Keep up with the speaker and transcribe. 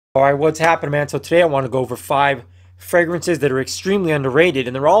All right, what's happening, man? So today I want to go over 5 fragrances that are extremely underrated,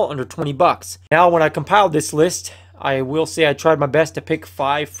 and they're all under 20 bucks. Now, when I compiled this list, I will say I tried my best to pick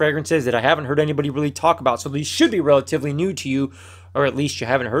 5 fragrances that I haven't heard anybody really talk about. So these should be relatively new to you, or at least you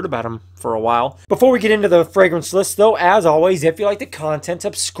haven't heard about them for a while. Before we get into the fragrance list, though, as always, if you like the content,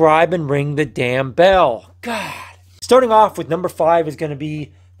 subscribe and ring the damn bell. God. Starting off with number 5 is going to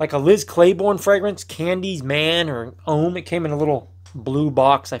be like a Liz Claiborne fragrance, Candy's Man or Homme. It came in a little blue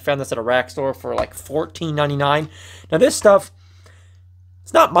box. I found this at a rack store for like $14.99. Now this stuff,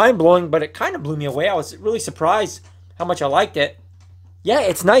 it's not mind-blowing, but it kind of blew me away. I was really surprised how much I liked it. Yeah,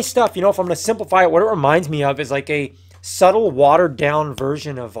 it's nice stuff. You know, if I'm going to simplify it, what it reminds me of is like a subtle watered down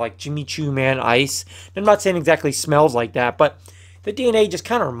version of like Jimmy Choo Man Ice. I'm not saying exactly smells like that, but the DNA just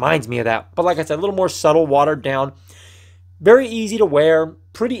kind of reminds me of that. But like I said, a little more subtle, watered down. Very easy to wear,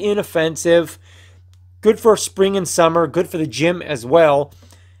 pretty inoffensive. Good for spring and summer. Good for the gym as well.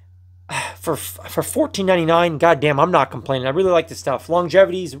 For $14.99, goddamn, I'm not complaining. I really like this stuff.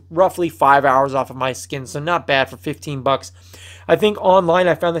 Longevity is roughly 5 hours off of my skin, so not bad for 15 bucks. I think online,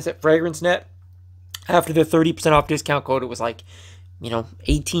 I found this at FragranceNet. After the 30% off discount code, it was like,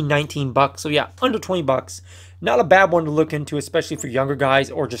 18, 19 bucks. So yeah, under 20 bucks. Not a bad one to look into, especially for younger guys,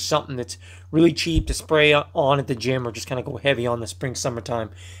 or just something that's really cheap to spray on at the gym, or just kind of go heavy on the spring,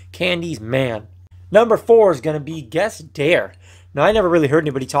 summertime. Candy's Man. Number 4 is going to be Guess Dare. Now, I never really heard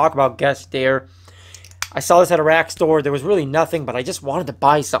anybody talk about Guess Dare. I saw this at a rack store. There was really nothing, but I just wanted to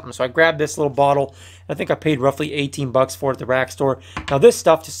buy something. So I grabbed this little bottle. I think I paid roughly 18 bucks for it at the rack store. Now, this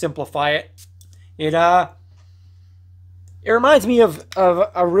stuff, to simplify it, it reminds me of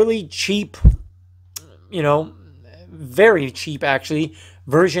a really cheap, very cheap, actually,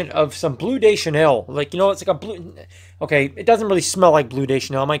 version of some Bleu de Chanel. Like, it's like a blue... Okay, it doesn't really smell like Bleu de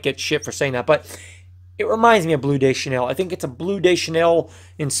Chanel. I might get shit for saying that, but it reminds me of Bleu de Chanel. I think it's a Bleu de Chanel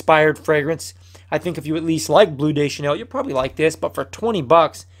inspired fragrance. I think if you at least like Bleu de Chanel, you'll probably like this. But for 20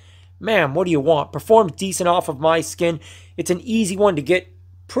 bucks, man, what do you want? Performs decent off of my skin. It's an easy one to get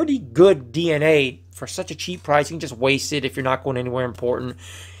pretty good DNA for such a cheap price. You can just waste it if you're not going anywhere important.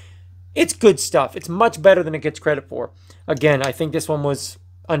 It's good stuff. It's much better than it gets credit for. Again, I think this one was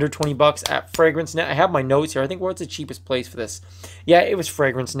under 20 bucks at FragranceNet. I have my notes here. I think what's the cheapest place for this? Yeah, it was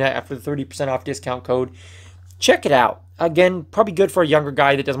FragranceNet after the 30% off discount code. Check it out. Again, probably good for a younger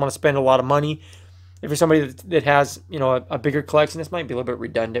guy that doesn't want to spend a lot of money. If you're somebody that has, a bigger collection, this might be a little bit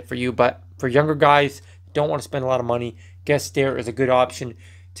redundant for you, but for younger guys don't want to spend a lot of money, Guess Dare is a good option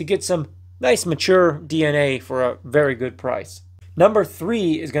to get some nice mature DNA for a very good price. Number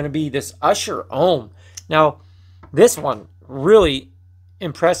 3 is going to be this Usher Homme. Now, this one really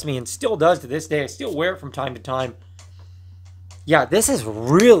impressed me and still does to this day. I still wear it from time to time. Yeah, this is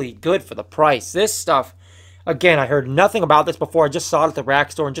really good for the price. This stuff, again, I heard nothing about this before. I just saw it at the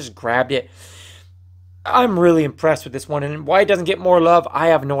rack store and just grabbed it. I'm really impressed with this one, and why it doesn't get more love, I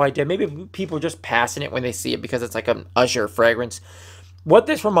have no idea. Maybe people are just passing it when they see it because it's like an Usher fragrance. What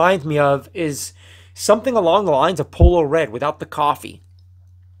this reminds me of is something along the lines of Polo Red without the coffee.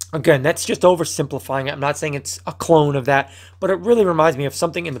 Again, that's just oversimplifying it. I'm not saying it's a clone of that, but it really reminds me of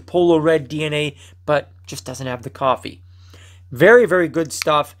something in the Polo Red DNA, but just doesn't have the coffee. Very, very good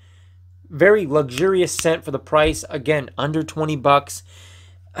stuff. Very luxurious scent for the price. Again, under 20 bucks.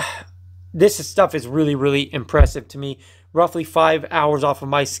 This stuff is really, really impressive to me. Roughly 5 hours off of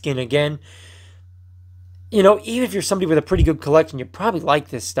my skin again. Even if you're somebody with a pretty good collection, you probably like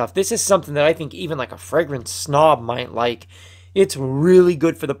this stuff. This is something that I think even like a fragrance snob might like. It's really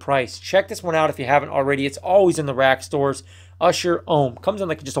good for the price. Check this one out if you haven't already. It's always in the rack stores. Usher Homme. Comes in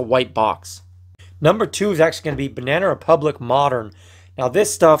like just a white box. Number 2 is actually going to be Banana Republic Modern. Now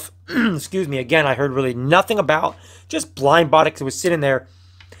this stuff, excuse me, again, I heard really nothing about. Just blind bought it because it was sitting there.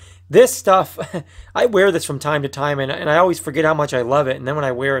 This stuff, I wear this from time to time, and I always forget how much I love it. And then when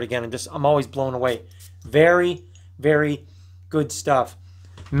I wear it again, I'm always blown away. Very, very good stuff.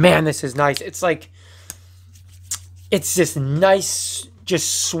 Man, this is nice. It's like, it's just nice,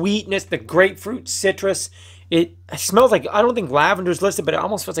 just sweetness, the grapefruit, citrus. It smells like, I don't think lavender's listed, but it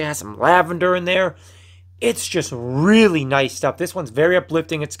almost feels like it has some lavender in there. It's just really nice stuff. This one's very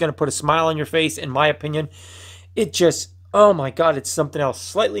uplifting. It's going to put a smile on your face, in my opinion. It just, oh my God, it's something else.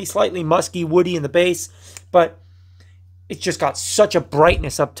 Slightly musky, woody in the base, but it's just got such a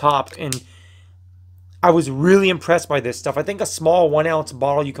brightness up top, and I was really impressed by this stuff. I think a small 1 ounce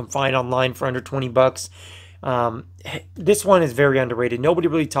bottle you can find online for under 20 bucks. This one is very underrated. Nobody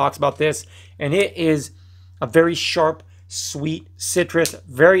really talks about this, and it is a very sharp, sweet citrus,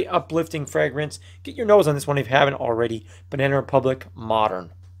 very uplifting fragrance. Get your nose on this one if you haven't already. Banana Republic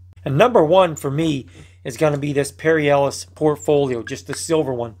Modern. And number one for me is going to be this Perry Ellis Portfolio, just the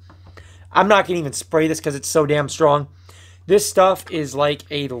silver one. I'm not going to even spray this because it's so damn strong. This stuff is like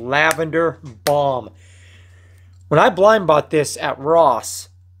a lavender bomb. When I blind bought this at Ross,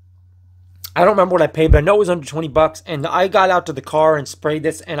 I don't remember what I paid, but I know it was under 20 bucks. And I got out to the car and sprayed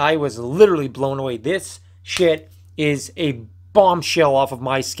this, and I was literally blown away. This shit is a bombshell off of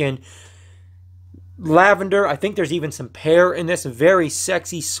my skin. Lavender, I think there's even some pear in this. Very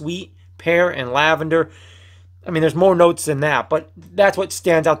sexy, sweet pear and lavender. I mean, there's more notes than that, but that's what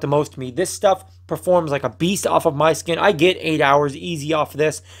stands out the most to me. This stuff performs like a beast off of my skin. I get 8 hours easy off of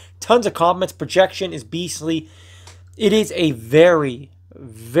this. Tons of compliments. Projection is beastly. It is a very,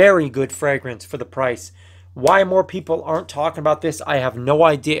 very good fragrance for the price. Why more people aren't talking about this, I have no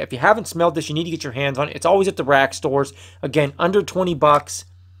idea. If you haven't smelled this, you need to get your hands on it. It's always at the rack stores. Again, under 20 bucks.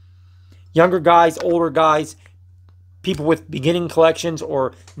 Younger guys, older guys, people with beginning collections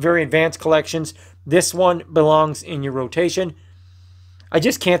or very advanced collections. This one belongs in your rotation. I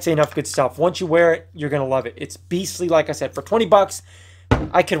just can't say enough good stuff. Once you wear it, you're going to love it. It's beastly, like I said. For 20 bucks,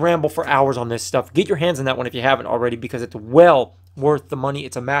 I could ramble for hours on this stuff. Get your hands on that one if you haven't already, because it's well worth the money.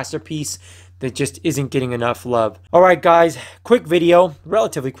 It's a masterpiece that just isn't getting enough love. All right, guys, quick video,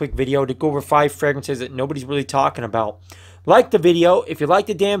 relatively quick video to go over 5 fragrances that nobody's really talking about. Like the video. If you like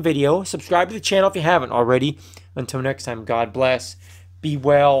the damn video, subscribe to the channel if you haven't already. Until next time, God bless. Be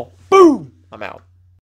well. Boom! I'm out.